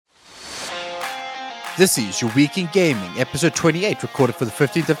This is your Week in Gaming, episode 28, recorded for the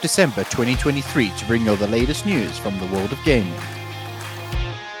 15th of December 2023, to bring you all the latest news from the world of gaming.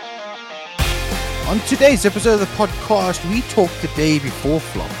 On today's episode of the podcast, we talk the day before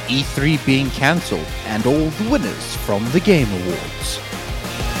flop, E3 being cancelled, and all the winners from the Game Awards.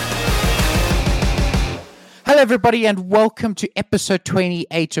 Hello everybody, and welcome to episode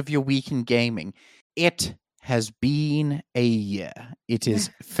 28 of your Week in Gaming. It has been a year. It is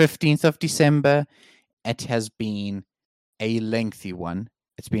 15th of December. It has been a lengthy one.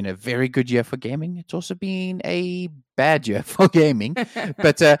 It's been a very good year for gaming. It's also been a bad year for gaming.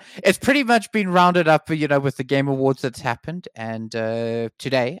 But it's pretty much been rounded up, with the Game Awards that's happened. And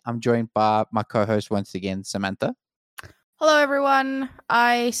today I'm joined by my co-host once again, Samantha. Hello, everyone.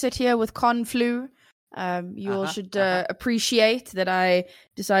 I sit here with Conflu. You all should appreciate that I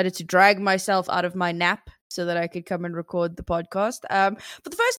decided to drag myself out of my nap so that I could come and record the podcast. For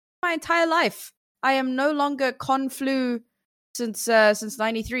the first time in my entire life, I am no longer Conflu since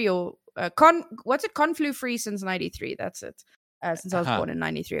 93 or Conflu free since 93. That's it. Since I was born in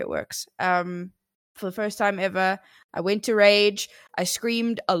 93, it works. For the first time ever, I went to rage. I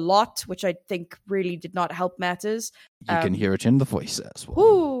screamed a lot, which I think really did not help matters. You can hear it in the voice as well.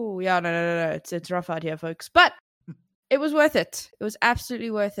 Ooh, yeah, no. It's rough out here, folks. But it was worth it. It was absolutely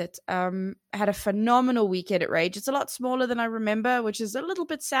worth it. I had a phenomenal weekend at Rage. It's a lot smaller than I remember, which is a little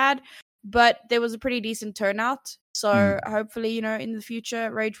bit sad. But there was a pretty decent turnout. So hopefully, in the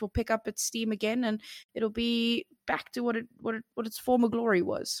future, Rage will pick up its steam again and it'll be back to what its former glory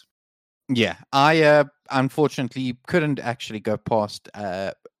was. Yeah, I unfortunately couldn't actually go past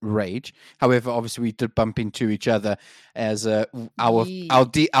Rage. However, obviously we did bump into each other as our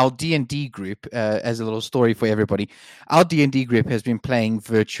D&D group. As a little story for everybody, our D&D group has been playing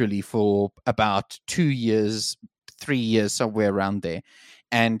virtually for about 2 years, 3 years, somewhere around there,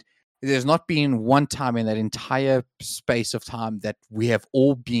 and there's not been one time in that entire space of time that we have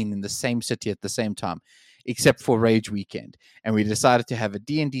all been in the same city at the same time, except for Rage Weekend. And we decided to have a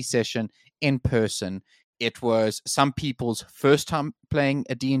D&D session in person. It was some people's first time playing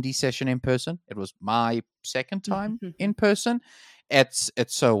a D&D session in person. It was my second time in person. It's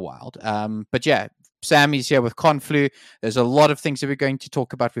so wild. But yeah, Sammy's here with Conflu. There's a lot of things that we're going to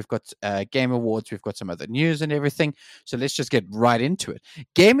talk about. We've got Game Awards. We've got some other news and everything. So let's just get right into it.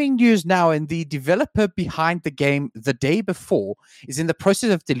 Gaming news now, and the developer behind the game The Day Before is in the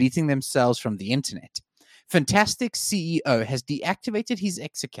process of deleting themselves from the internet. Fantastic CEO has deactivated his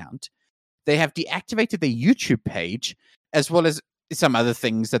X account. They have deactivated their YouTube page, as well as some other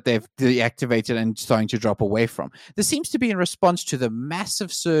things that they've deactivated and starting to drop away from. This seems to be in response to the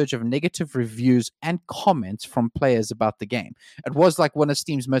massive surge of negative reviews and comments from players about the game. It was like one of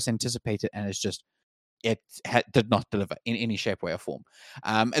Steam's most anticipated, and did not deliver in any shape, way, or form.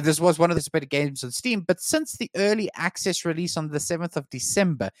 This was one of the anticipated games on Steam, but since the early access release on the 7th of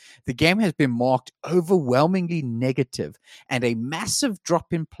December, the game has been marked overwhelmingly negative, and a massive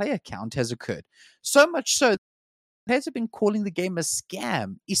drop in player count has occurred. So much so, players have been calling the game a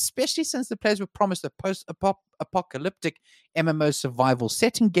scam, especially since the players were promised a post-apocalyptic MMO survival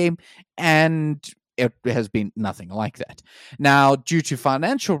setting game, and it has been nothing like that. Now, due to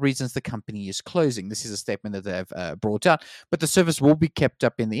financial reasons, the company is closing. This is a statement that they've brought out, but the service will be kept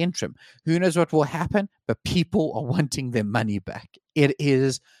up in the interim. Who knows what will happen, but people are wanting their money back. It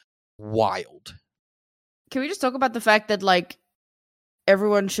is wild. Can we just talk about the fact that,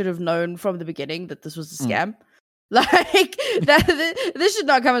 everyone should have known from the beginning that this was a scam? This should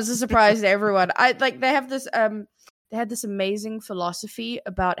not come as a surprise to everyone. They have this they had this amazing philosophy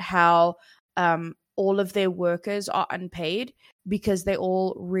about how all of their workers are unpaid because they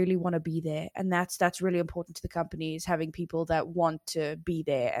all really want to be there, and that's really important to the company, is having people that want to be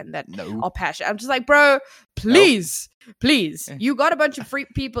there and that are passionate. I'm just like, bro, please, you got a bunch of free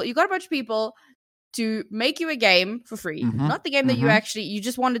people. You got a bunch of people to make you a game for free, not the game that you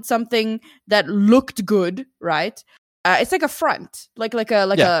just wanted something that looked good, right? It's like a front, like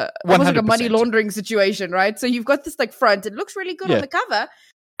almost like a money laundering situation, right? So you've got this front. It looks really good on the cover,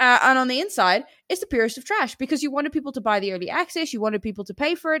 and on the inside, it's the purest of trash, because you wanted people to buy the early access, you wanted people to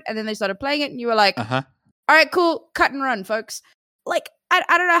pay for it, and then they started playing it, and you were like, all right, cool, cut and run, folks. I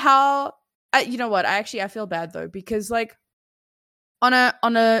don't know how. You know what? I feel bad though, because on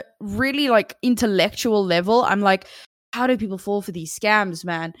a really intellectual level, I'm like, how do people fall for these scams,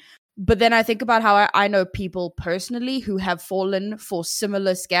 man? But then I think about how I know people personally who have fallen for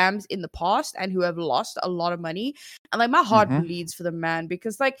similar scams in the past and who have lost a lot of money. And my heart bleeds for them, man,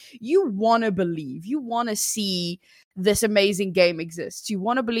 because you want to believe, you want to see this amazing game exists. You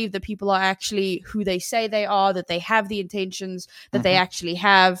want to believe that people are actually who they say they are, that they have the intentions that they actually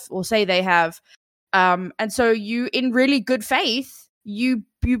have or say they have. And so you, in really good faith, you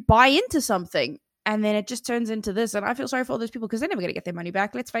buy into something, and then it just turns into this. And I feel sorry for all those people because they're never going to get their money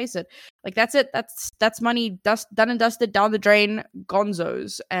back. Let's face it. Like, that's it. That's money done and dusted, down the drain,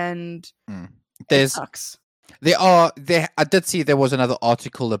 gonzos. And it sucks. I did see there was another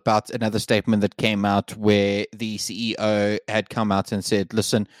article about another statement that came out where the CEO had come out and said,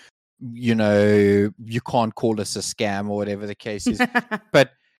 listen, you can't call this a scam or whatever the case is.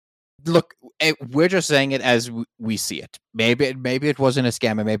 But look, we're just saying it as we see it. Maybe it wasn't a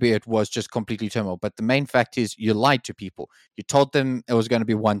scam, and maybe it was just completely turmoil. But the main fact is, you lied to people. You told them it was going to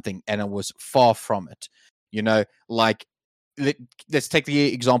be one thing, and it was far from it. Like, let's take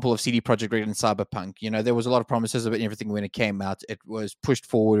the example of CD Projekt Red and Cyberpunk. There was a lot of promises about everything when it came out. It was pushed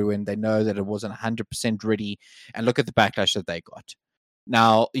forward when they know that it wasn't 100% ready, and look at the backlash that they got.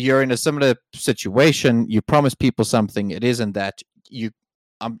 Now you're in a similar situation. You promise people something, it isn't that.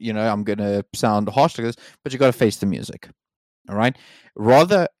 I'm going to sound harsh like this, but you got to face the music. All right.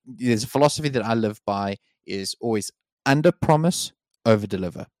 Rather, there's a philosophy that I live by, is always under promise, over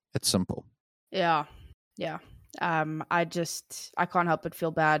deliver. It's simple. Yeah. I can't help but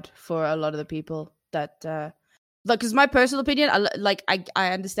feel bad for a lot of the people that, because my personal opinion,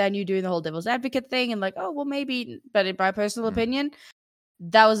 I understand you doing the whole devil's advocate thing and like, oh, well, maybe, but in my personal opinion,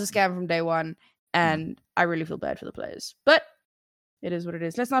 that was a scam from day one, and I really feel bad for the players. But it is what it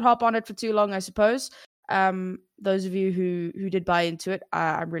is. Let's not hop on it for too long, I suppose. Those of you who did buy into it,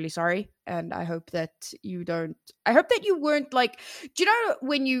 I'm really sorry, and I hope that you don't. I hope that you weren't like. Do you know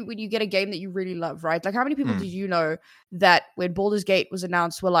when you get a game that you really love, right? Like, how many people did you know that when Baldur's Gate was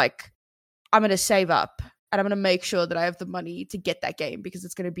announced were like, I'm gonna save up and I'm gonna make sure that I have the money to get that game because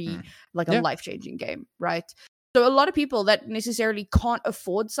it's gonna be like a life-changing game, right? So a lot of people that necessarily can't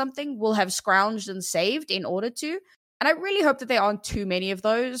afford something will have scrounged and saved in order to. And I really hope that there aren't too many of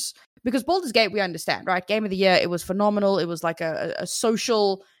those, because Baldur's Gate, we understand, right? Game of the Year, it was phenomenal. It was like a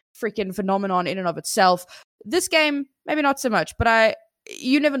social freaking phenomenon in and of itself. This game, maybe not so much, but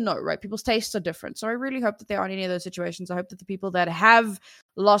you never know, right? People's tastes are different. So I really hope that there aren't any of those situations. I hope that the people that have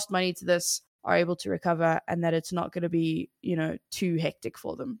lost money to this are able to recover, and that it's not going to be, too hectic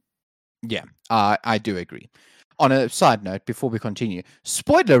for them. Yeah, I do agree. On a side note, before we continue,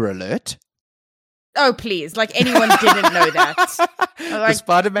 spoiler alert. Oh, please. Like, anyone didn't know that. Like, the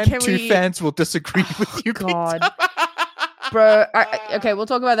Spider-Man 2 fans will disagree with you. God. Bro. Okay, we'll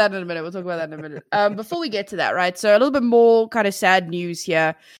talk about that in a minute. Before we get to that, right? So a little bit more kind of sad news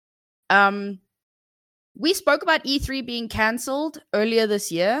here. We spoke about E3 being cancelled earlier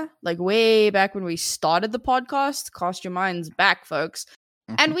this year, like way back when we started the podcast. Cast your minds back, folks.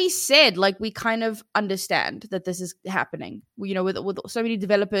 And we said, like, we kind of understand that this is happening. With so many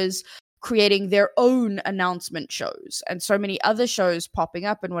developers creating their own announcement shows and so many other shows popping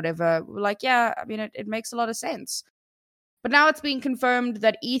up and whatever, we're like, yeah, I mean, it makes a lot of sense. But now it's been confirmed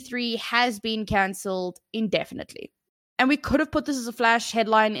that E3 has been cancelled indefinitely. And we could have put this as a flash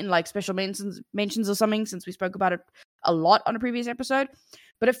headline in like special mentions or something, since we spoke about it a lot on a previous episode.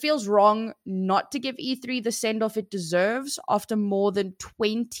 But it feels wrong not to give E3 the send-off it deserves after more than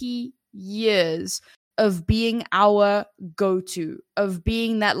 20 years of being our go-to, of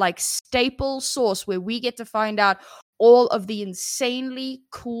being that like staple source where we get to find out all of the insanely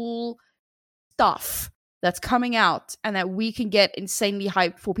cool stuff that's coming out and that we can get insanely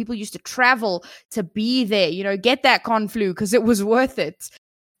hyped for. People used to travel to be there, get that con flu because it was worth it.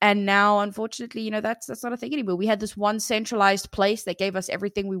 And now, unfortunately, that's not a thing anymore. We had this one centralized place that gave us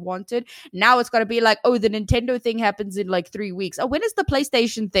everything we wanted. Now it's got to be like, oh, the Nintendo thing happens in like 3 weeks. Oh, when is the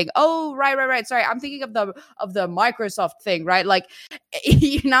PlayStation thing? Oh, right. Sorry, I'm thinking of the Microsoft thing, right? Like,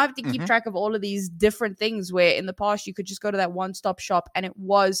 you now have to keep track of all of these different things where in the past you could just go to that one-stop shop and it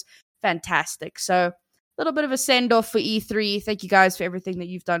was fantastic. So a little bit of a send-off for E3. Thank you guys for everything that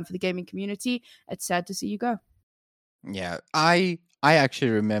you've done for the gaming community. It's sad to see you go. Yeah, I actually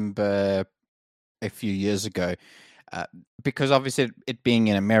remember a few years ago, because obviously it being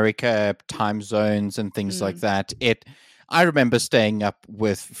in America, time zones and things like that, I remember staying up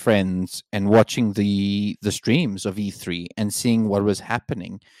with friends and watching the streams of E3 and seeing what was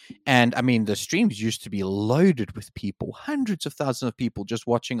happening. And I mean, the streams used to be loaded with people, hundreds of thousands of people just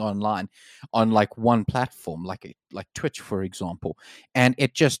watching online on like one platform, like Twitch, for example. And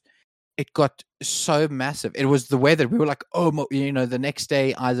it got so massive. It was the way that we were like, oh, the next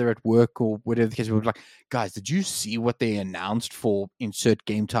day, either at work or whatever the case, we were like, guys, did you see what they announced for insert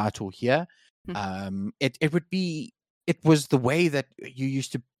game title here? It was the way that you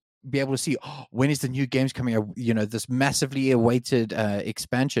used to be able to see when is the new games coming out, this massively awaited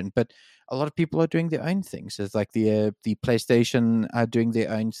expansion. But a lot of people are doing their own things. It's like the PlayStation are doing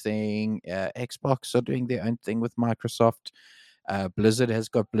their own thing, Xbox are doing their own thing with Microsoft. Blizzard has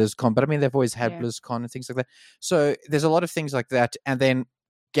got BlizzCon, but I mean they've always had BlizzCon and things like that. So there's a lot of things like that, and then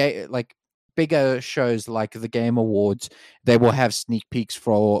like bigger shows like the Game Awards, they will have sneak peeks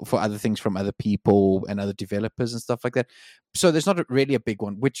for other things from other people and other developers and stuff like that. So there's not really a big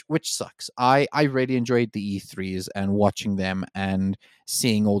one, which sucks. I really enjoyed the E3s and watching them and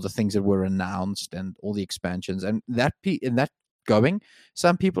seeing all the things that were announced and all the expansions, and that going,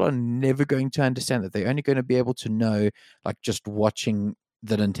 some people are never going to understand that. They're only going to be able to know, like, just watching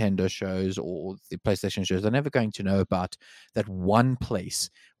the Nintendo shows or the PlayStation shows. They're never going to know about that one place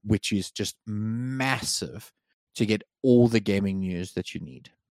which is just massive to get all the gaming news that you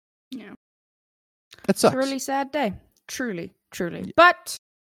need. Yeah, that sucks. It's a really sad day, truly. Yeah. But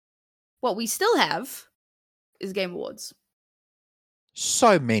what we still have is Game Awards.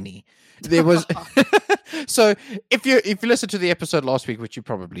 So many. There was so if you listen to the episode last week, which you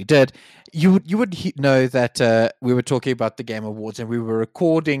probably did, you would know that we were talking about the Game Awards, and we were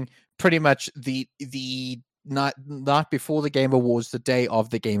recording pretty much the night before the Game Awards, the day of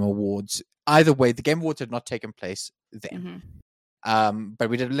the Game Awards. Either way, the Game Awards had not taken place then. But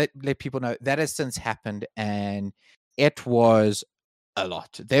we did let people know that has since happened, and it was a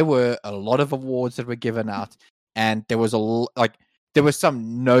lot. There were a lot of awards that were given out, and there was there were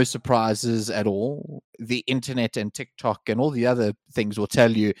some no surprises at all. The internet and TikTok and all the other things will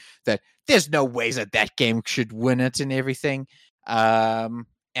tell you that there's no ways that game should win it and everything. So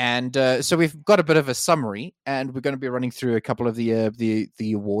we've got a bit of a summary, and we're going to be running through a couple of the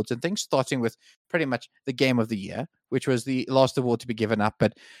awards and things, starting with pretty much the Game of the Year, which was the last award to be given up.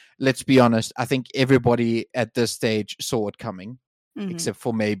 But let's be honest, I think everybody at this stage saw it coming. Except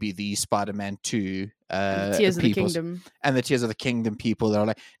for maybe the Spider-Man 2 Tears of the Kingdom. And the Tears of the Kingdom people that are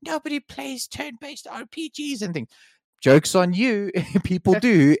like, nobody plays turn-based RPGs and things. Joke's on you. People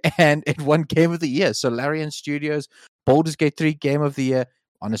do. And it won Game of the Year. So Larian Studios, Baldur's Gate 3 Game of the Year.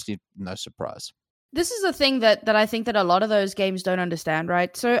 Honestly, no surprise. This is the thing that I think that a lot of those games don't understand,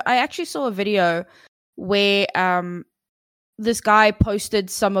 right? So I actually saw a video where this guy posted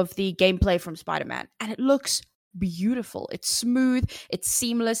some of the gameplay from Spider-Man, and it looks beautiful. It's smooth, it's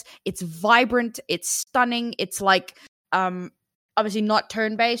seamless, it's vibrant, it's stunning. It's like obviously not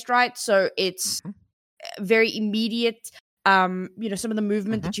turn-based, right? So it's very immediate. Some of the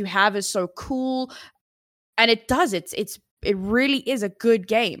movement that you have is so cool, and it really is a good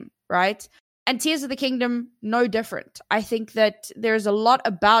game, right? And Tears of the Kingdom, no different. I think that there's a lot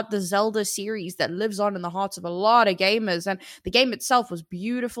about the Zelda series that lives on in the hearts of a lot of gamers, and the game itself was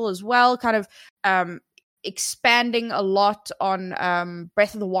beautiful as well, kind of expanding a lot on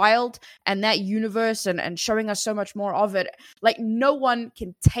Breath of the Wild and that universe, and showing us so much more of it. Like, no one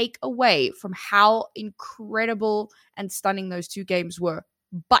can take away from how incredible and stunning those two games were.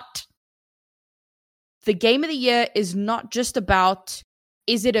 But the Game of the Year is not just about,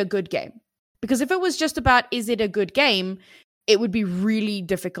 is it a good game? Because if it was just about, is it a good game, it would be really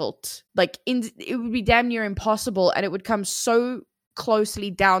difficult. Like, it would be damn near impossible, and it would come so closely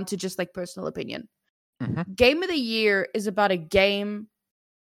down to just like personal opinion. Game of the Year is about a game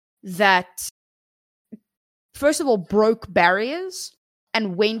that, first of all, broke barriers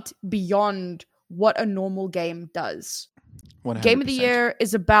and went beyond what a normal game does. 100%. Game of the Year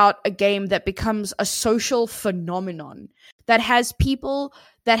is about a game that becomes a social phenomenon that has people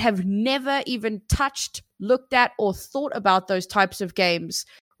that have never even touched, looked at, or thought about those types of games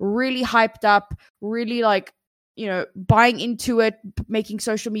really hyped up, really like, buying into it, making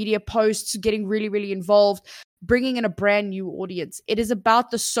social media posts, getting really, really involved, bringing in a brand new audience. It is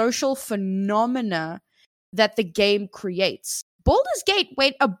about the social phenomena that the game creates. Baldur's Gate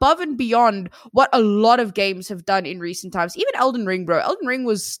went above and beyond what a lot of games have done in recent times. Even Elden Ring, bro. Elden Ring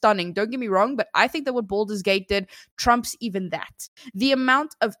was stunning, don't get me wrong, but I think that what Baldur's Gate did trumps even that. The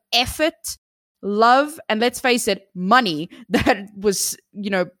amount of effort, love, and let's face it, money that was,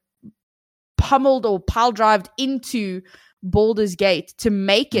 pummeled or pile-drived into Baldur's Gate to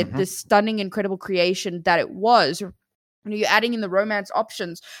make it this stunning, incredible creation that it was. You're adding in the romance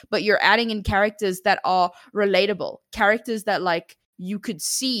options, but you're adding in characters that are relatable, characters that like you could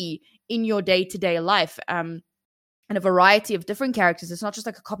see in your day-to-day life, and a variety of different characters. It's not just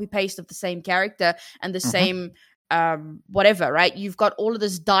like a copy-paste of the same character and the same whatever, right? You've got all of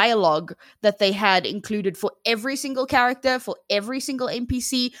this dialogue that they had included for every single character, for every single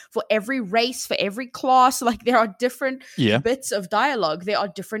NPC, for every race, for every class. Like, there are different bits of dialogue. There are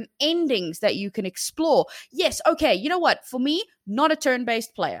different endings that you can explore. Yes, okay, you know what? For me, not a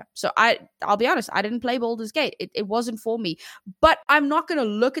turn-based player. So I'll be honest, I didn't play Baldur's Gate. It wasn't for me. But I'm not going to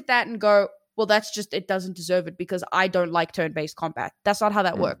look at that and go, well, that's just, it doesn't deserve it because I don't like turn-based combat. That's not how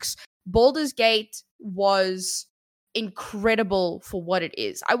that works. Baldur's Gate was incredible for what it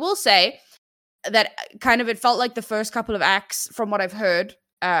is. I will say that kind of it felt like the first couple of acts, from what I've heard,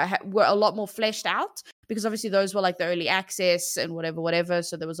 were a lot more fleshed out, because obviously those were like the early access and whatever.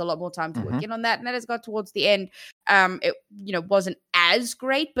 So there was a lot more time to work in on that. And then as it got towards the end, it wasn't as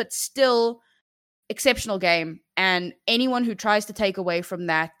great, but still exceptional game. And anyone who tries to take away from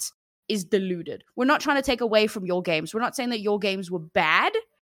that is deluded. We're not trying to take away from your games. We're not saying that your games were bad,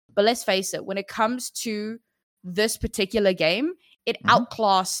 but let's face it, when it comes to this particular game, it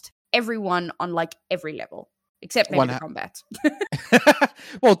outclassed everyone on like every level, except maybe the combat.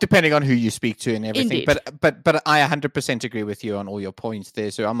 Well, depending on who you speak to and everything. Indeed. But I 100% agree with you on all your points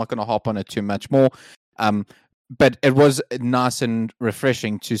there, so I'm not going to hop on it too much more. But it was nice and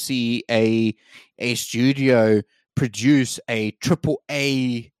refreshing to see a studio produce a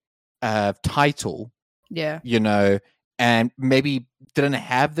AAA title. Yeah. And maybe didn't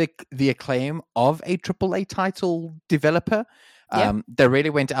have the acclaim of a AAA title developer. They really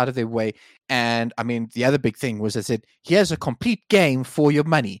went out of their way. And I mean, the other big thing was, I said, here's a complete game for your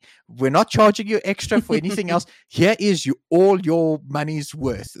money. We're not charging you extra for anything else. Here is all your money's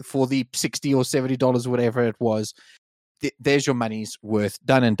worth for the $60 or $70, whatever it was. There's your money's worth,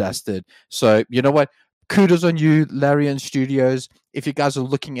 done and dusted. So you know what? Kudos on you, Larian Studios. If you guys are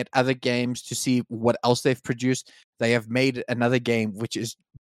looking at other games to see what else they've produced, they have made another game which is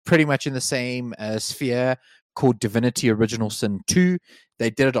pretty much in the same sphere, called Divinity Original Sin 2. They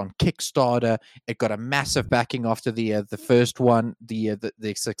did it on Kickstarter. It got a massive backing after the first one, the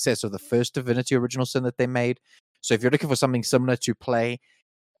success of the first Divinity Original Sin that they made. So if you're looking for something similar to play,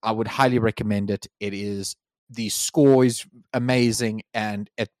 I would highly recommend it. The score is amazing, and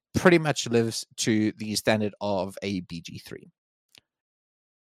it pretty much lives to the standard of a BG3.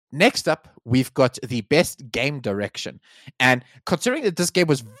 Next up, we've got the best game direction. And considering that this game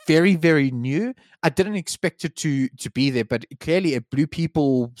was very, very new, I didn't expect it to be there, but clearly it blew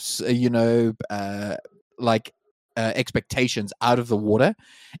people's, expectations out of the water.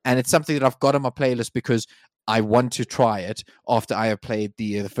 And it's something that I've got on my playlist because I want to try it after I have played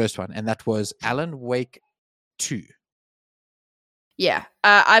the first one. And that was Alan Wake 2. Yeah,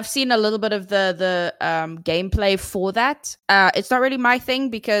 I've seen a little bit of the gameplay for that. It's not really my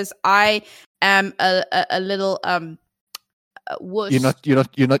thing because I am a little wuss. You're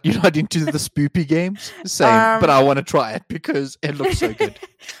not into the spoopy games. Same, but I want to try it because it looks so good.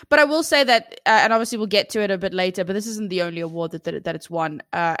 But I will say that, and obviously we'll get to it a bit later. But this isn't the only award that it's won.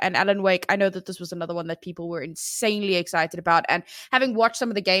 And Alan Wake, I know that this was another one that people were insanely excited about. And having watched some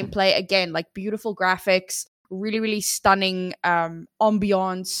of the gameplay, again, like beautiful graphics. Really, really stunning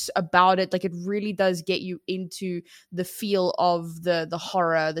ambiance about it. Like, it really does get you into the feel of the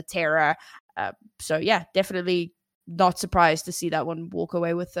horror, the terror. So yeah, definitely not surprised to see that one walk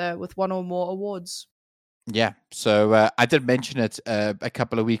away with one or more awards. Yeah, so I did mention it a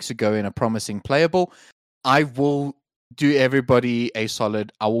couple of weeks ago in a promising playable. I will do everybody a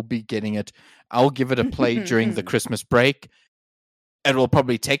solid. I will be getting it. I'll give it a play during the Christmas break. It will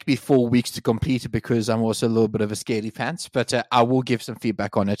probably take me 4 weeks to complete it because I'm also a little bit of a scaredy pants, but I will give some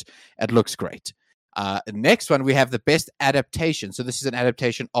feedback on it. It looks great. Next one, we have the best adaptation. So this is an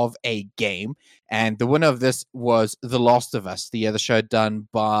adaptation of a game, and the winner of this was The Last of Us, the other show done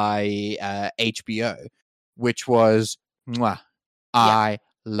by HBO, which was, I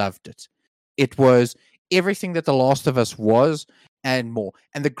loved it. It was everything that The Last of Us was and more.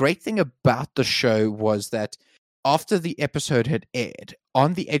 And the great thing about the show was that after the episode had aired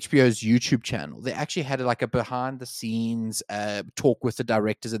on the HBO's YouTube channel, they actually had like a behind the scenes talk with the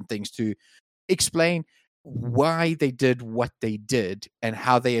directors and things to explain why they did what they did and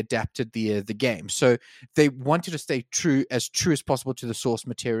how they adapted the game. So they wanted to stay true as possible to the source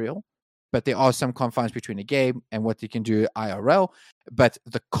material, but there are some confines between a game and what you can do IRL. But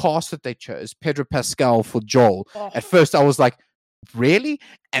the cast that they chose, Pedro Pascal for Joel, at first I was like, really?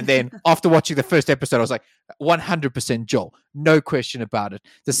 And then after watching the first episode, I was like, 100% Joel, no question about it.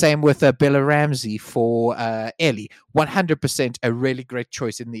 The same with Bella Ramsey for Ellie, 100% a really great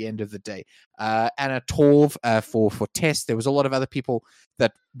choice in the end of the day. Anna Torv for Tess. There was a lot of other people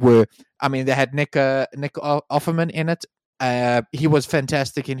that were, I mean, they had Nick Offerman in it. He was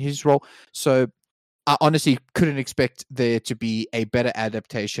fantastic in his role. So I honestly couldn't expect there to be a better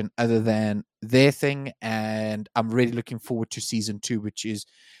adaptation other than their thing, and I'm really looking forward to season 2, which is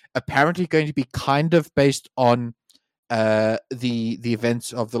apparently going to be kind of based on the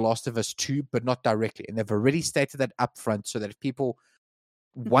events of The Last of Us 2, but not directly. And they've already stated that up front, so that if people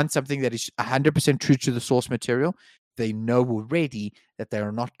want something that is 100% true to the source material, they know already that they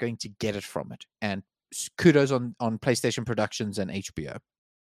are not going to get it from it. And kudos on PlayStation Productions and HBO.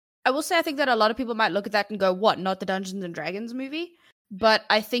 I will say I think that a lot of people might look at that and go, what, not the Dungeons and Dragons movie? But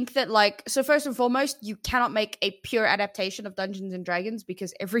I think that, like, so first and foremost, you cannot make a pure adaptation of Dungeons and Dragons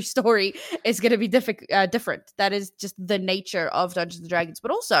because every story is going to be different. That is just the nature of Dungeons and Dragons. But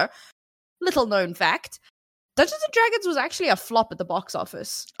also, little known fact, Dungeons and Dragons was actually a flop at the box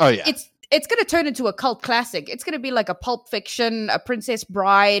office. Oh, yeah. It's going to turn into a cult classic. It's going to be like a Pulp Fiction, a Princess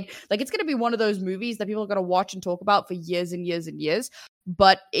Bride. Like, it's going to be one of those movies that people are going to watch and talk about for years and years and years.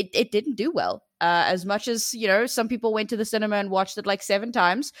 But it didn't do well. As much as, you know, some people went to the cinema and watched it like 7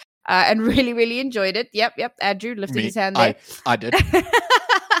 times and really, really enjoyed it. Yep. Andrew lifting his hand there. I did.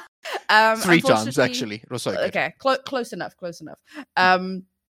 3 times, actually. It was so good. Okay, close enough.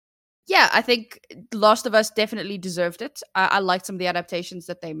 Yeah, I think Last of Us definitely deserved it. I liked some of the adaptations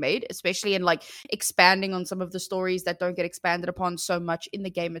that they made, especially in like expanding on some of the stories that don't get expanded upon so much in the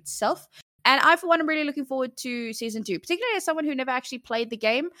game itself. And I, for one, am really looking forward to season 2, particularly as someone who never actually played the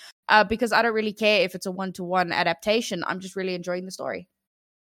game, because I don't really care if it's a 1-to-1 adaptation. I'm just really enjoying the story.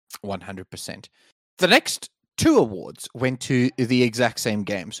 100%. The next 2 awards went to the exact same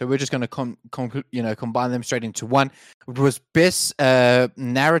game, so we're just going to combine them straight into one. It was best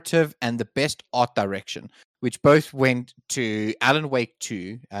narrative and the best art direction, which both went to Alan Wake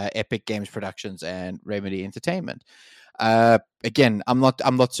 2, Epic Games Productions, and Remedy Entertainment. Again, I'm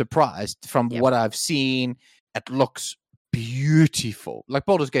not surprised from what I've seen. It looks beautiful. Like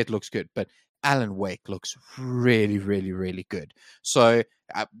Baldur's Gate looks good, but Alan Wake looks really, really, really good. So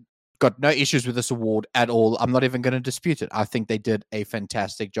got no issues with this award at all. I'm not even going to dispute it. I think they did a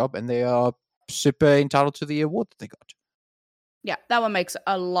fantastic job, and they are super entitled to the award that they got. Yeah, that one makes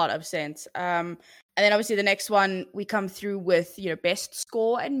a lot of sense. And then obviously the next one we come through with, you know, best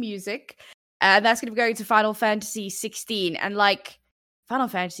score and music. And that's going to be going to Final Fantasy 16. And like, Final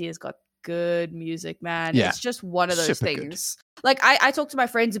Fantasy has got good music, man. Yeah, it's just one of those things. Good. Like, I talk to my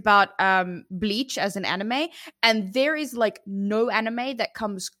friends about Bleach as an anime, and there is like no anime that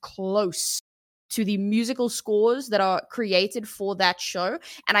comes close to the musical scores that are created for that show.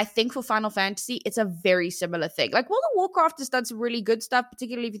 And I think for Final Fantasy, it's a very similar thing. Like, World of Warcraft has done some really good stuff,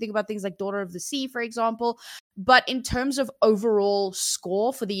 particularly if you think about things like Daughter of the Sea, for example. But in terms of overall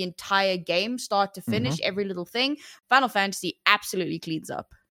score for the entire game, start to finish, every little thing, Final Fantasy absolutely cleans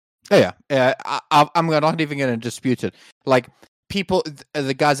up. Oh, yeah. I'm not even going to dispute it. Like, people,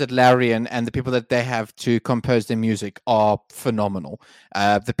 the guys at Larian and the people that they have to compose their music are phenomenal.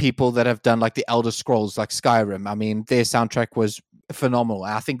 The people that have done like the Elder Scrolls, like Skyrim, I mean, their soundtrack was phenomenal.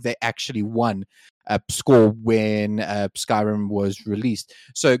 I think they actually won a score when Skyrim was released.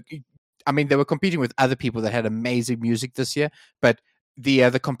 So, I mean, they were competing with other people that had amazing music this year, but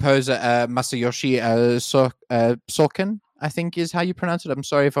the composer, Masayoshi Soken, I think is how you pronounce it. I'm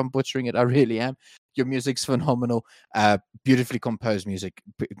sorry if I'm butchering it. I really am. Your music's phenomenal. Beautifully composed music.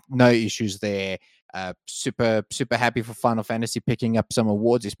 No issues there. Super, super happy for Final Fantasy picking up some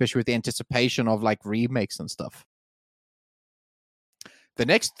awards, especially with the anticipation of like remakes and stuff. The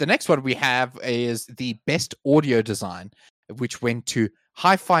next one we have is the best audio design, which went to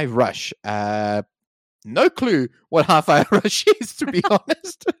Hi-Fi Rush. No clue what Hi-Fi Rush is, to be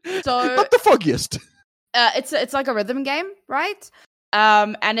honest. So not the foggiest. It's like a rhythm game, right?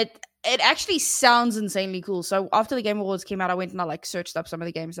 And it actually sounds insanely cool. So after the Game Awards came out, I went and I like searched up some of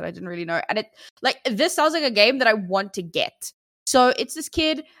the games that I didn't really know, and this sounds like a game that I want to get. So it's this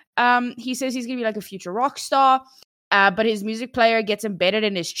kid. He says he's gonna be like a future rock star, but his music player gets embedded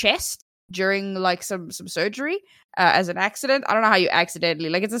in his chest during like some surgery as an accident. I don't know how you accidentally,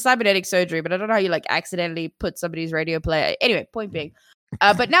 like, it's a cybernetic surgery, but I don't know how you like accidentally put somebody's radio player. Anyway, point being.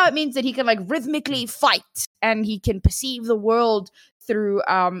 But now it means that he can like rhythmically fight, and he can perceive the world through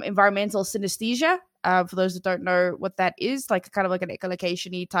environmental synesthesia. For those that don't know what that is, like kind of like an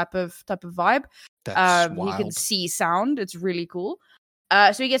echolocation-y type of vibe. That's wild. He can see sound. It's really cool.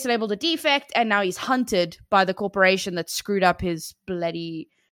 So he gets labeled a defect, and now he's hunted by the corporation that screwed up his bloody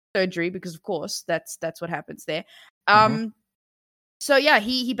surgery, because of course that's what happens there. So yeah,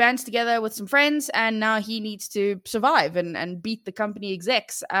 he bands together with some friends, and now he needs to survive and beat the company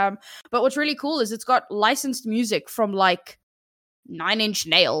execs. But what's really cool is it's got licensed music from like 9 Inch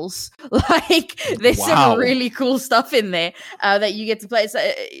Nails. Like, there's some really cool stuff in there that you get to play. So,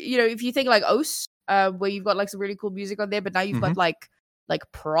 you know, if you think like Osu, where you've got like some really cool music on there, but now you've got Mhm.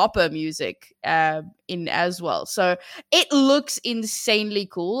 like proper music in as well. So it looks insanely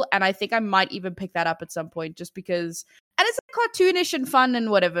cool, and I think I might even pick that up at some point just because. And it's like cartoonish and fun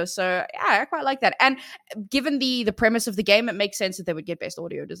and whatever. So yeah, I quite like that. And given the premise of the game, it makes sense that they would get best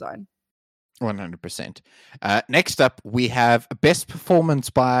audio design. 100%. Next up, we have best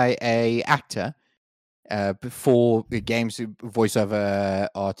performance by a actor for the game's voiceover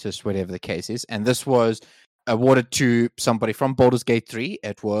artist, whatever the case is. And this was awarded to somebody from Baldur's Gate 3.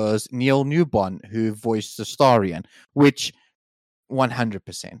 It was Neil Newbon, who voiced Astarion, which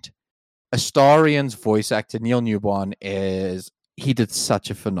 100%. Astarion's voice actor, Neil Newbon, he did such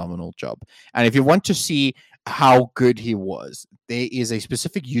a phenomenal job. And if you want to see how good he was, there is a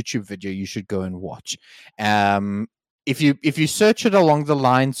specific YouTube video you should go and watch. If you search it along the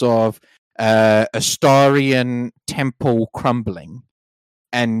lines of Astarion temple crumbling,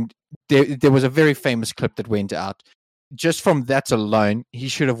 and there was a very famous clip that went out. Just from that alone, he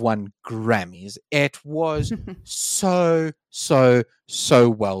should have won Grammys. It was so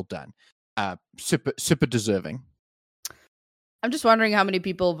well done. Super deserving. I'm just wondering how many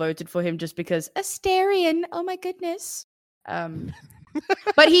people voted for him just because Astarion. Oh my goodness.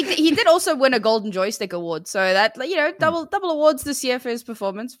 But he did also win a Golden Joystick Award, so that double awards this year for his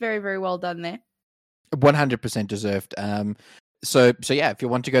performance. Very, very well done there. 100% deserved. So yeah, if you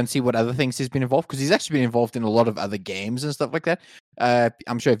want to go and see what other things he's been involved, because he's actually been involved in a lot of other games and stuff like that.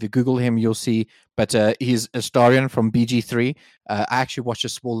 I'm sure if you Google him, you'll see. But he's Astarion from BG3. I actually watched a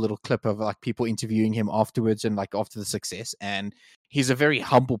small little clip of like people interviewing him afterwards and like after the success, and he's a very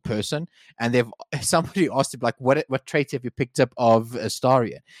humble person. And somebody asked him like, what traits have you picked up of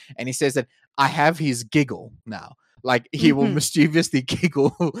Astarion? And he says that I have his giggle now. Like he will mischievously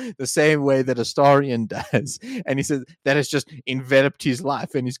giggle the same way that Astarion does. And he says that has just enveloped his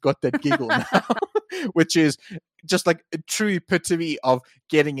life and he's got that giggle now, which is just like a true epitome of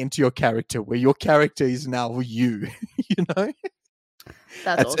getting into your character, where your character is now you, you know?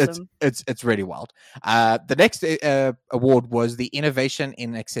 That's awesome. It's really wild. The next award was the Innovation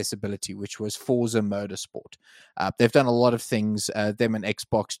in Accessibility, which was Forza Motorsport. They've done a lot of things, them and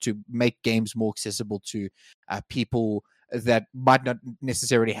Xbox, to make games more accessible to people that might not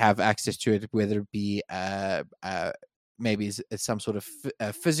necessarily have access to it, whether it be maybe some sort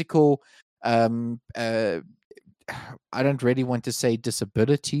of physical. I don't really want to say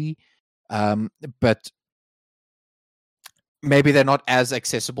disability, but maybe they're not as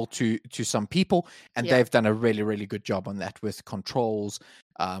accessible to some people, and they've done a really, really good job on that with controls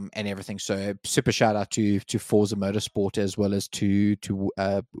and everything. So super shout out to Forza Motorsport as well as to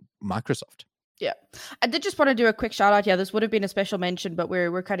Microsoft. Yeah, I did just want to do a quick shout out. Yeah, this would have been a special mention, but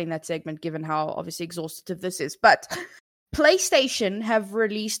we're cutting that segment given how obviously exhaustive this is. But PlayStation have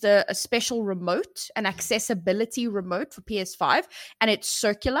released a special remote, an accessibility remote for PS5, and it's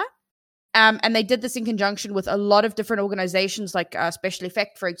circular. And they did this in conjunction with a lot of different organizations like Special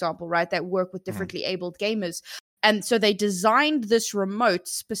Effect, for example, right, that work with differently abled gamers. And so they designed this remote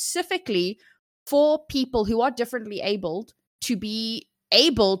specifically for people who are differently abled to be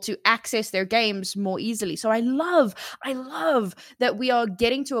able to access their games more easily. So I love that we are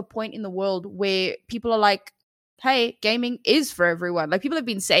getting to a point in the world where people are like, hey, gaming is for everyone. Like, people have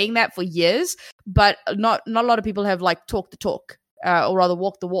been saying that for years, but not a lot of people have like talked the talk, or rather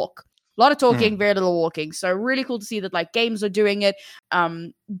walked the walk. A lot of talking, very little walking. So really cool to see that like games are doing it,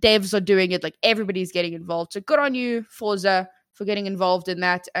 devs are doing it, like everybody's getting involved. So good on you, Forza, for getting involved in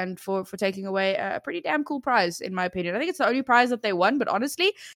that and for taking away a pretty damn cool prize, in my opinion. I think it's the only prize that they won, but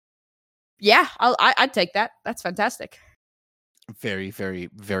honestly, yeah, I'd take that. That's fantastic. Very, very,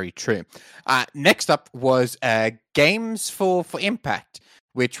 very true. Next up was Games for Impact,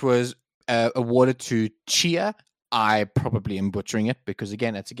 which was awarded to Chia. I probably am butchering it because,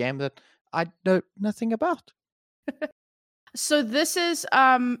 again, it's a game that I know nothing about. So this is,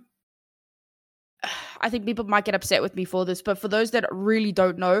 I think people might get upset with me for this, but for those that really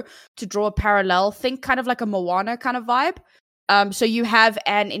don't know, to draw a parallel, think kind of like a Moana kind of vibe. So you have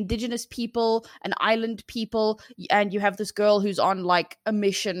an indigenous people, an island people, and you have this girl who's on like a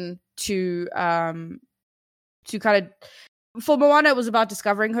mission to kind of. For Moana, it was about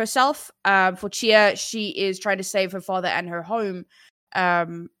discovering herself. For Chia, she is trying to save her father and her home,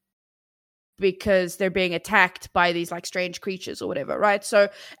 because they're being attacked by these like strange creatures or whatever, right? So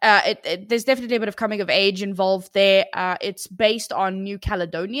there's definitely a bit of coming of age involved there. It's based on New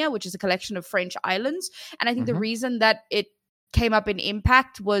Caledonia, which is a collection of French islands, and I think the reason that it came up in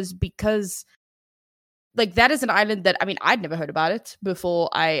Impact was because like that is an island that, I mean, I'd never heard about it before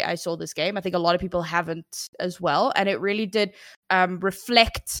I saw this game. I think a lot of people haven't as well. And it really did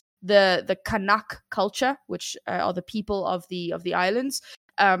reflect the Kanak culture, which are the people of the islands.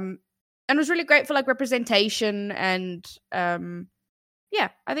 And it was really great for like representation and yeah,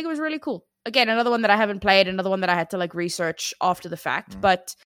 I think it was really cool. Again, another one that I haven't played, another one that I had to like research after the fact,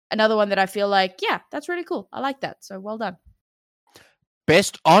 but another one that I feel like, yeah, that's really cool. I like that. So well done.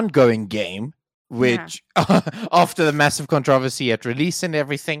 Best ongoing game, which after the massive controversy at release and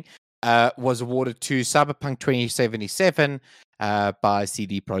everything, was awarded to Cyberpunk 2077 by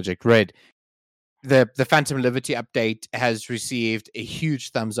CD Projekt Red. The Phantom Liberty update has received a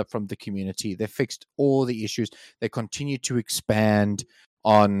huge thumbs up from the community. They fixed all the issues. They continue to expand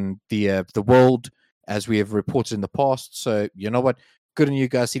on the world, as we have reported in the past. So you know what? Good on you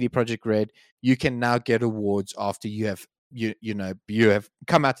guys, CD Projekt Red. You can now get awards after you have you have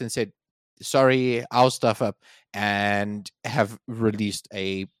come out and said, sorry, I'll stuff up, and have released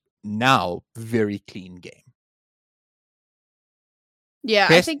a now very clean game. Yeah,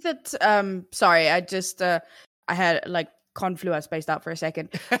 I think that sorry, I just I had like Confluence spaced out for a second.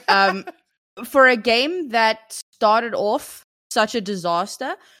 For a game that started off such a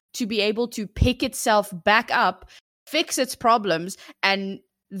disaster, to be able to pick itself back up, fix its problems, and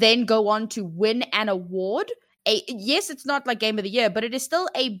then go on to win an award. Yes, it's not like Game of the Year, but it is still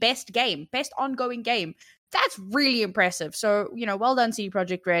a best ongoing game. That's really impressive. So, well done, CD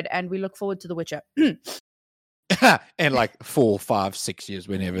Projekt Red, and we look forward to The Witcher. And like 4, 5, 6 years,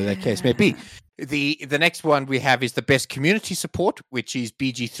 whenever that case may be. The next one we have is the best community support, which is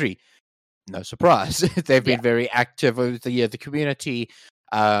BG3. No surprise. They've been very active over the year. The community,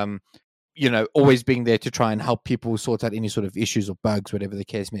 always being there to try and help people sort out any sort of issues or bugs, whatever the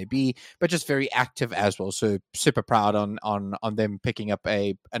case may be, but just very active as well. So super proud on them picking up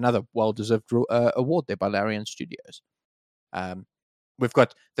another well-deserved award there by Larian Studios. We've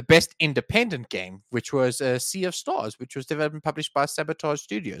got the best independent game, which was Sea of Stars, which was developed and published by Sabotage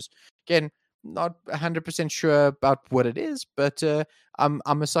Studios. Again, not 100% sure about what it is, but I'm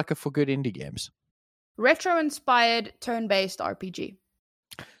a sucker for good indie games. Retro-inspired turn-based RPG.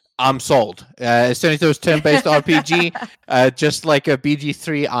 I'm sold. As soon as there was turn-based RPG, just like a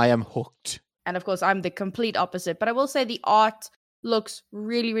BG3, I am hooked. And of course, I'm the complete opposite. But I will say the art looks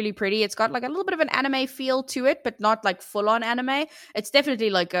really, really pretty. It's got like a little bit of an anime feel to it, but not like full-on anime. It's definitely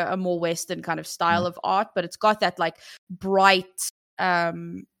like a more Western kind of style of art, but it's got that like bright,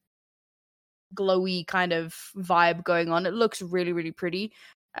 glowy kind of vibe going on. It looks really, really pretty.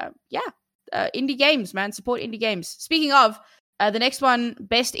 Indie games, man. Support indie games. Speaking of, the next one,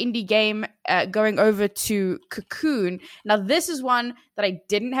 best indie game, going over to Cocoon. Now, this is one that I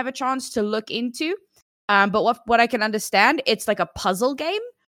didn't have a chance to look into. But what I can understand, it's like a puzzle game,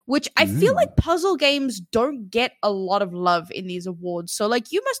 which I feel like puzzle games don't get a lot of love in these awards. So,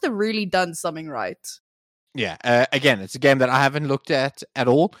 like, you must have really done something right. Yeah. Again, it's a game that I haven't looked at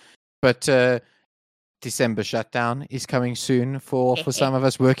all, but December shutdown is coming soon for some of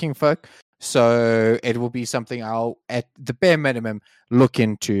us working folk. So it will be something I'll, at the bare minimum, look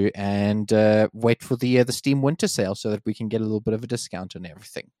into and wait for the Steam Winter Sale so that we can get a little bit of a discount on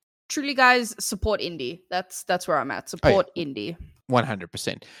everything. Truly, guys, support indie. That's where I'm at. Support indie.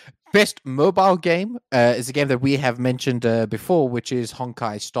 100%. Best mobile game is a game that we have mentioned before, which is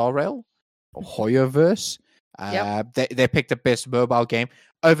Honkai Star Rail, or Hoyoverse. They picked the best mobile game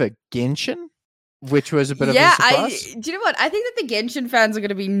over Genshin, which was a bit of a surprise. Do you know what? I think that the Genshin fans are going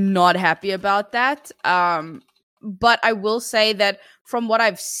to be not happy about that. But I will say that from what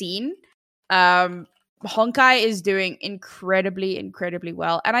I've seen, Honkai is doing incredibly, incredibly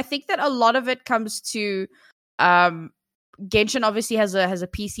well. And I think that a lot of it comes to Genshin obviously has a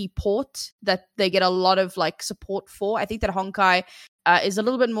PC port that they get a lot of like support for. I think that Honkai is a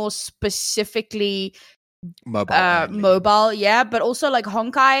little bit more specifically mobile, yeah. But also like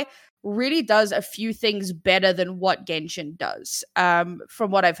Honkai really does a few things better than what Genshin does. From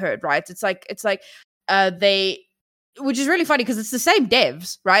what I've heard, right? It's like they, which is really funny because it's the same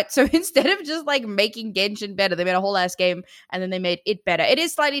devs, right? So instead of just like making Genshin better, they made a whole ass game and then they made it better. It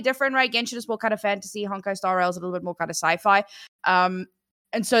is slightly different, right? Genshin is more kind of fantasy. Honkai Star Rail is a little bit more kind of sci-fi. And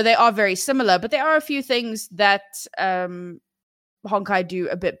so they are very similar, but there are a few things that Honkai do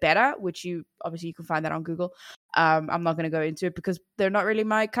a bit better, which you can find that on Google. I'm not going to go into it because they're not really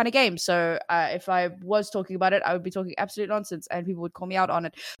my kind of game. So if I was talking about it, I would be talking absolute nonsense and people would call me out on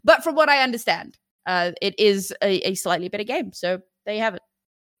it. But from what I understand, it is a slightly better game. So there you have it.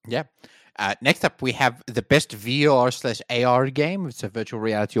 Yeah. Next up, we have the best VR/AR game. It's a virtual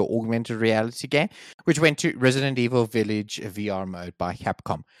reality or augmented reality game, which went to Resident Evil Village VR mode by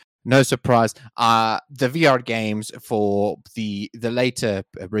Capcom. No surprise. The VR games for the later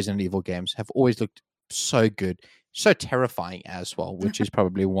Resident Evil games have always looked so good. so terrifying as well, which is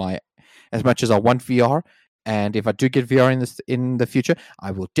probably why, as much as I want VR, and if I do get VR in the future, I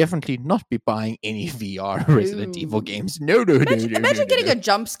will definitely not be buying any VR Resident Evil games. No. Imagine getting a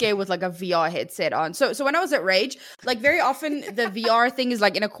jump scare with like a VR headset on. So when I was at Rage, like very often the VR thing is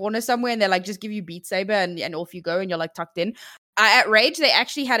like in a corner somewhere, and they like just give you Beat Saber and off you go, and you're like tucked in. At Rage, they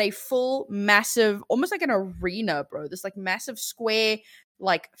actually had a full, massive, almost like an arena, bro. This like massive square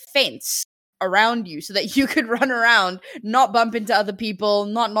like fence around you so that you could run around, not bump into other people,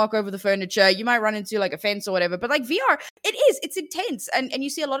 not knock over the furniture. You might run into like a fence or whatever, but like VR, it's intense. And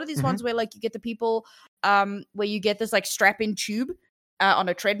you see a lot of these ones where like you get the people where you get this like strap-in tube on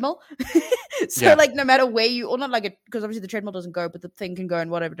a treadmill. So like no matter where you, or not like it, because obviously the treadmill doesn't go, but the thing can go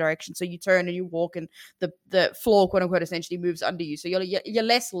in whatever direction. So you turn and you walk, and the floor, quote unquote, essentially moves under you. So you're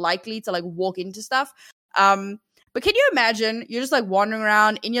less likely to like walk into stuff. But can you imagine you're just like wandering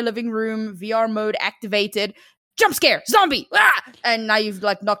around in your living room, VR mode activated, jump scare, zombie, and now you've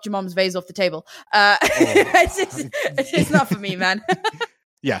like knocked your mom's vase off the table. It's just not for me, man.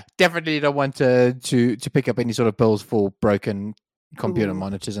 Yeah, definitely don't want to pick up any sort of bills for broken computer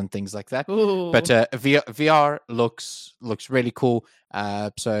monitors and things like that. But VR looks really cool.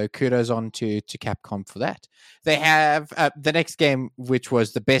 So kudos on to Capcom for that. They have the next game, which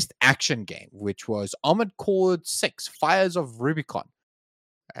was the best action game, which was Armored Core 6: Fires of Rubicon.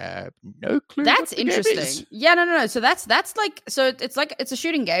 No clue. That's interesting. Yeah, no. So that's like, so it's a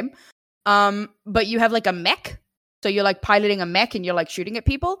shooting game. But you have like a mech. So you're like piloting a mech and you're like shooting at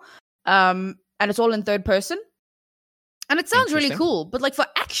people. And it's all in third person. And it sounds really cool. But like for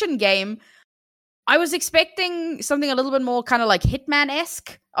action game, I was expecting something a little bit more kind of like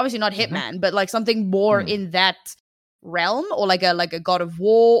Hitman-esque. Obviously not Hitman, but like something more in that realm, or like a God of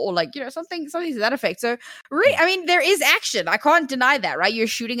War, or like, you know, something to that effect. So I mean, there is action. I can't deny that, right? You're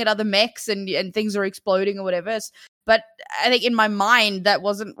shooting at other mechs and things are exploding or whatever. But I think in my mind that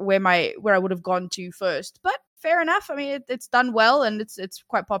wasn't where I would have gone to first. But fair enough. I mean, it's done well and it's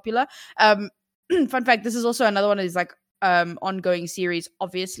quite popular. Fun fact, this is also another one of these like ongoing series,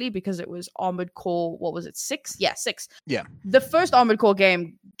 obviously, because it was Armored Core, what was it, 6? Yeah, 6. Yeah. The first Armored Core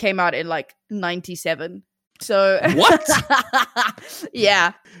game came out in like 97. So what?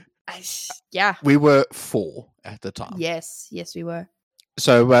 Yeah. We were 4 at the time. Yes, we were.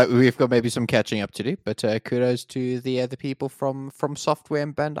 So we've got maybe some catching up to do, but kudos to the people from Software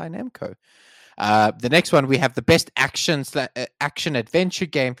and Bandai Namco. The next one, we have the best action adventure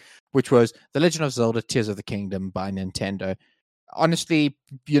game, which was The Legend of Zelda: Tears of the Kingdom by Nintendo. Honestly,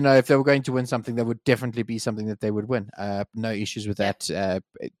 you know, if they were going to win something, that would definitely be something that they would win. No issues with that.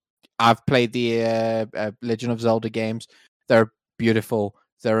 I've played the Legend of Zelda games. They're beautiful.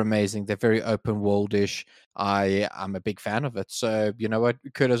 They're amazing. They're very open worldish. I'm a big fan of it. So, you know what?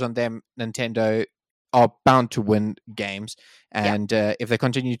 Kudos on them. Nintendo are bound to win games. And if they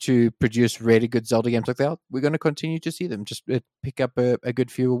continue to produce really good Zelda games like that, we're going to continue to see them just pick up a good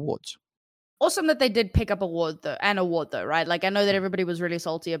few awards. Awesome that they did pick up an award though, right? Like I know that everybody was really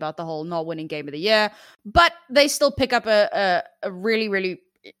salty about the whole not winning Game of the Year, but they still pick up a really, really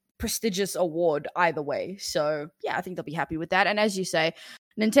prestigious award either way. So yeah, I think they'll be happy with that. And as you say,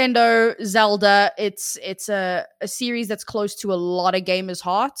 Nintendo, Zelda, it's a series that's close to a lot of gamers'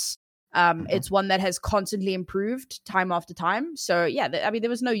 hearts. It's one that has constantly improved time after time. So yeah, I mean, there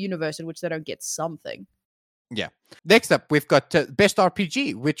was no universe in which they don't get something. Yeah. Next up, we've got Best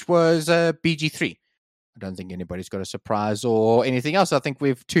RPG, which was BG3. I don't think anybody's got a surprise or anything else. I think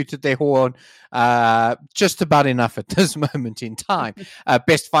we've tooted their horn just about enough at this moment in time.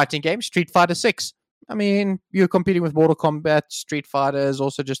 Best fighting game, Street Fighter 6. I mean, you're competing with Mortal Kombat. Street Fighter is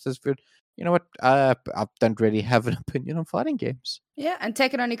also just as good. You know what? I don't really have an opinion on fighting games. Yeah, and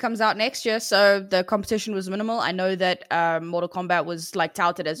Tekken only comes out next year, so the competition was minimal. I know that Mortal Kombat was like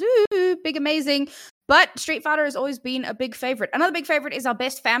touted as ooh, big, amazing. But Street Fighter has always been a big favorite. Another big favorite is our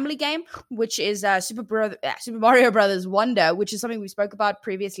best family game, which is Super Mario Brothers Wonder, which is something we spoke about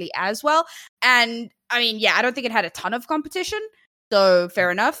previously as well. And I mean, yeah, I don't think it had a ton of competition, so fair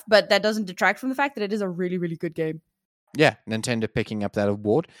enough. But that doesn't detract from the fact that it is a really, really good game. Yeah, Nintendo picking up that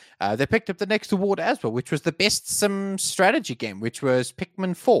award. They picked up the next award as well, which was the best sim strategy game, which was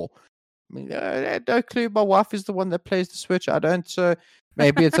Pikmin 4. I mean, I had no clue. My wife is the one that plays the Switch. I don't, so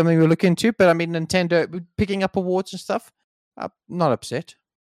maybe it's something we'll look into. But I mean, Nintendo picking up awards and stuff, not upset.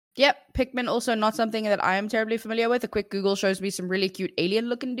 Yep, Pikmin also not something that I am terribly familiar with. A quick Google shows me some really cute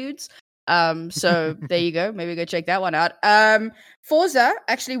alien-looking dudes. So there you go. Maybe go check that one out. Forza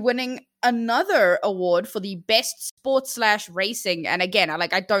actually winning another award for the best sports / racing. And again,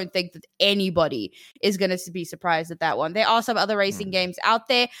 I don't think that anybody is going to be surprised at that one. There are some other racing games out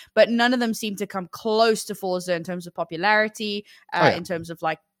there, but none of them seem to come close to Forza in terms of popularity, in terms of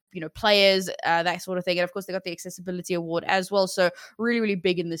players, that sort of thing. And of course, they got the accessibility award as well. So really, really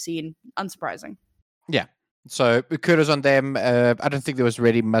big in the scene. Unsurprising. Yeah. So kudos on them. I don't think there was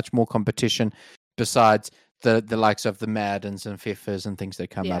really much more competition besides the likes of the Maddens and FIFAs and things that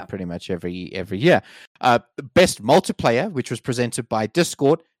come out pretty much every year. Best multiplayer, which was presented by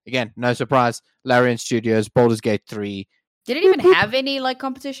Discord. Again, no surprise. Larian Studios, Baldur's Gate 3. Did it even have any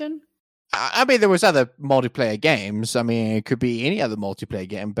competition? I mean, there was other multiplayer games. I mean, it could be any other multiplayer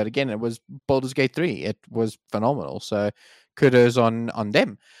game, but again, it was Baldur's Gate 3. It was phenomenal. So kudos on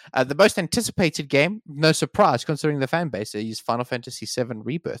them. The most anticipated game, no surprise, considering the fan base, is Final Fantasy VII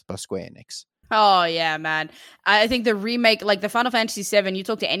Rebirth by Square Enix. Oh, yeah, man. I think the remake, the Final Fantasy VII, you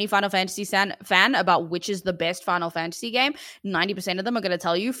talk to any Final Fantasy fan about which is the best Final Fantasy game, 90% of them are going to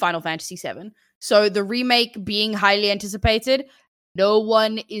tell you Final Fantasy VII. So the remake being highly anticipated, no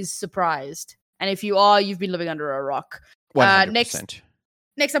one is surprised. And if you are, you've been living under a rock. 100%.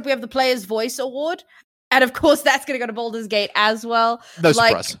 Next up, we have the Player's Voice Award. And of course, that's going to go to Baldur's Gate as well. No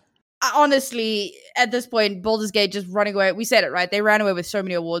surprise. Honestly, at this point, Baldur's Gate just running away. We said it, right? They ran away with so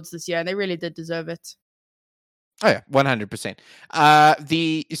many awards this year, and they really did deserve it. Oh yeah, 100%.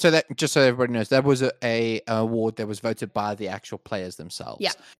 So that, just so everybody knows, that was a award that was voted by the actual players themselves.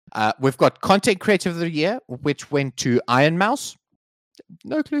 Yeah. We've got Content Creator of the Year, which went to Iron Mouse.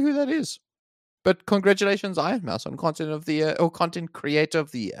 No clue who that is, but congratulations, Iron Mouse, on Content of the Year or Content Creator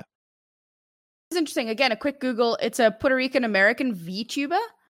of the Year. It's interesting. Again, a quick Google. It's a Puerto Rican American VTuber.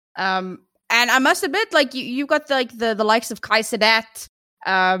 And I must admit, you've got the likes of Kai Sadat,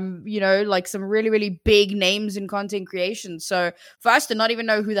 some really, really big names in content creation. So for us to not even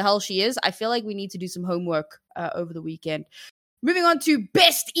know who the hell she is, I feel like we need to do some homework over the weekend. Moving on to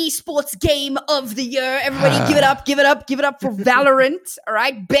best esports game of the year. Everybody give it up for Valorant. All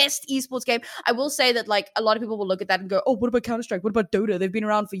right. Best esports game. I will say that a lot of people will look at that and go, oh, what about Counter-Strike? What about Dota? They've been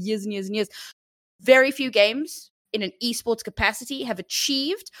around for years and years and years. Very few games in an esports capacity have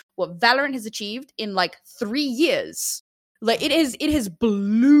achieved what Valorant has achieved in 3 years. It has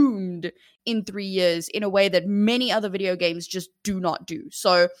bloomed in 3 years in a way that many other video games just do not do.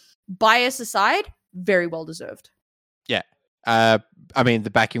 So bias aside, very well deserved. Yeah. I mean,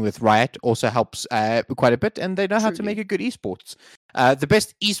 the backing with Riot also helps quite a bit, and they know how to make a good esports. The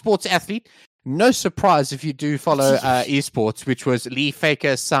best esports athlete, no surprise if you do follow esports, which was Lee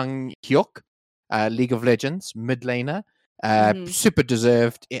Faker Sang Hyuk, League of Legends mid laner. Super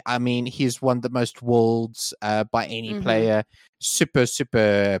deserved. I mean, he's won the most worlds by any player. Super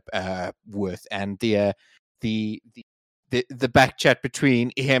worth. And the back chat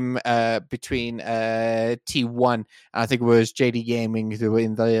between him, between T1, and I think it was JD Gaming, who were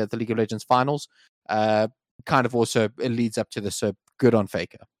in the League of Legends finals, kind of also leads up to this. So good on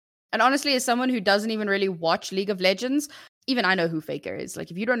Faker. And honestly, as someone who doesn't even really watch League of Legends, even I know who Faker is.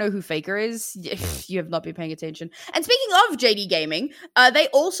 If you don't know who Faker is, you have not been paying attention. And speaking of JD Gaming, they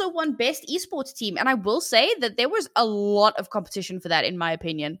also won Best Esports Team. And I will say that there was a lot of competition for that, in my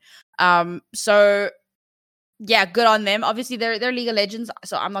opinion. So yeah, good on them. Obviously, they're League of Legends,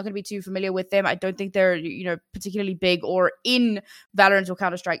 so I'm not going to be too familiar with them. I don't think they're particularly big or in Valorant or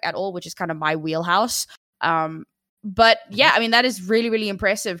Counter-Strike at all, which is kind of my wheelhouse. But yeah, I mean, that is really, really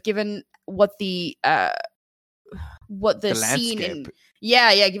impressive given what the scene in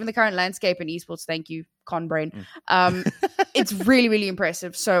given the current landscape in esports. Thank you, Conbrain. It's really, really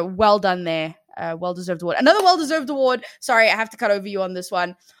impressive. So well done there. Well-deserved award. Another well-deserved award. Sorry, I have to cut over you on this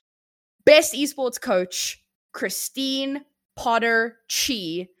one. Best esports coach, Christine Potter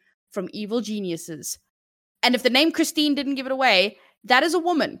Chi from Evil Geniuses. And if the name Christine didn't give it away, that is a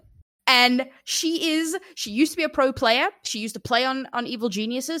woman. And she used to be a pro player. She used to play on Evil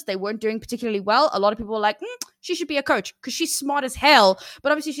Geniuses. They weren't doing particularly well. A lot of people were like, she should be a coach because she's smart as hell.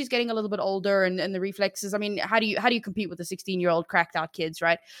 But obviously she's getting a little bit older and the reflexes. I mean, how do you compete with the 16-year-old cracked out kids,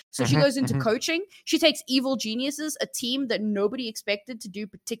 right? So she goes into coaching. She takes Evil Geniuses, a team that nobody expected to do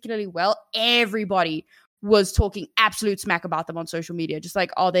particularly well. Everybody was talking absolute smack about them on social media. Just they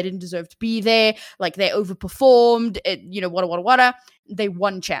didn't deserve to be there. They overperformed. What. They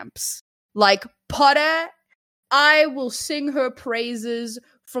won champs. Potter, I will sing her praises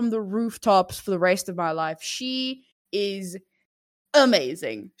from the rooftops for the rest of my life. She is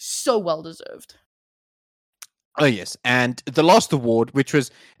amazing. So well deserved. Oh, yes. And the last award, which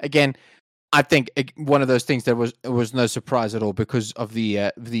was, again, I think one of those things that was no surprise at all because of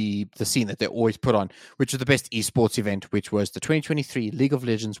the scene that they always put on, which is the best esports event, which was the 2023 League of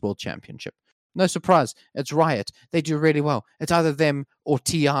Legends World Championship. No surprise, it's Riot. They do really well. It's either them or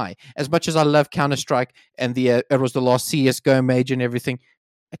TI. As much as I love Counter-Strike and it was the last CS:GO major and everything,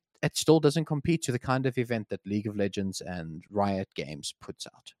 it still doesn't compete to the kind of event that League of Legends and Riot Games puts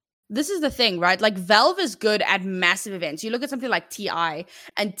out. This is the thing, right? Like Valve is good at massive events. You look at something like TI,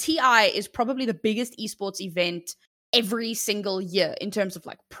 and TI is probably the biggest esports event every single year in terms of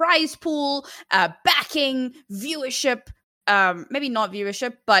like prize pool, backing, viewership. Maybe not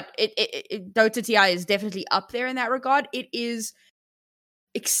viewership, but Dota TI is definitely up there in that regard. It is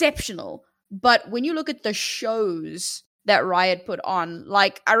exceptional. But when you look at the shows that Riot put on,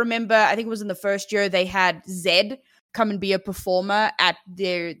 like I remember, I think it was in the first year, they had Zed come and be a performer at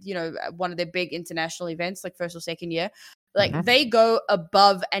their, one of their big international events, like first or second year. Like they go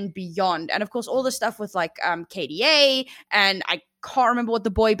above and beyond. And of course, all the stuff with like KDA, and I can't remember what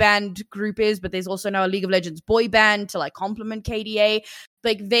the boy band group is, but there's also now a League of Legends boy band to like complement KDA.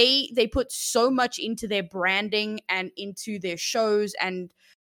 Like they put so much into their branding and into their shows. And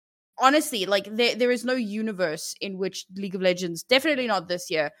honestly, like there is no universe in which League of Legends, definitely not this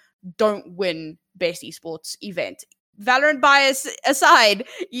year, don't win best esports event. Valorant bias aside,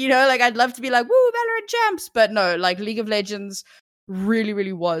 like I'd love to be like, woo, Valorant champs, but no, like League of Legends really,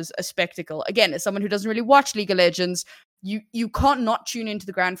 really was a spectacle. Again, as someone who doesn't really watch League of Legends, you can't not tune into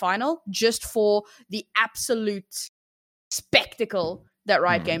the grand final just for the absolute spectacle that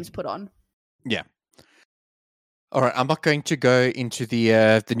Riot Games put on. Yeah. All right, I'm not going to go into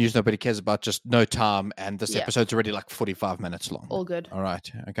the news nobody cares about, just no time, and this episode's already like 45 minutes long. All good. All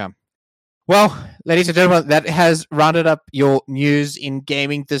right, okay. Well, ladies and gentlemen, that has rounded up your news in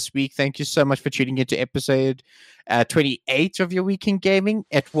gaming this week. Thank you so much for tuning into episode 28 of your week in gaming.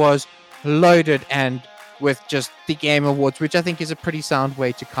 It was loaded and with just the Game Awards, which I think is a pretty sound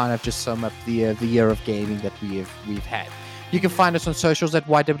way to kind of just sum up the year of gaming that we've had. You can find us on socials at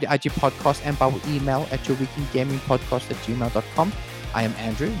YWIG Podcast and by email at yourweekendgamingpodcast@gmail.com. I am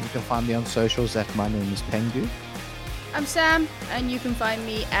Andrew. You can find me on socials at my name is Pengu. I'm Sam, and you can find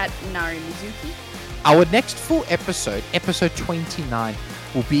me at Nari Mizuki. Our next full episode 29,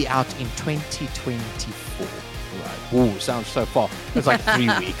 will be out in 2024. Right. Ooh, sounds so far. It's like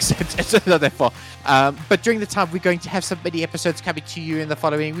 3 weeks. It's not that far. But during the time, we're going to have some mini episodes coming to you in the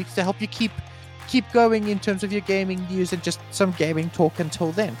following weeks to help you keep going in terms of your gaming news and just some gaming talk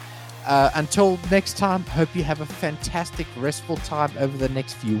until then. Until next time, hope you have a fantastic, restful time over the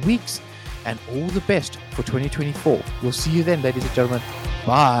next few weeks. And all the best for 2024. We'll see you then, ladies and gentlemen.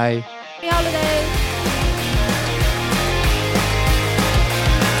 Bye. Happy holidays.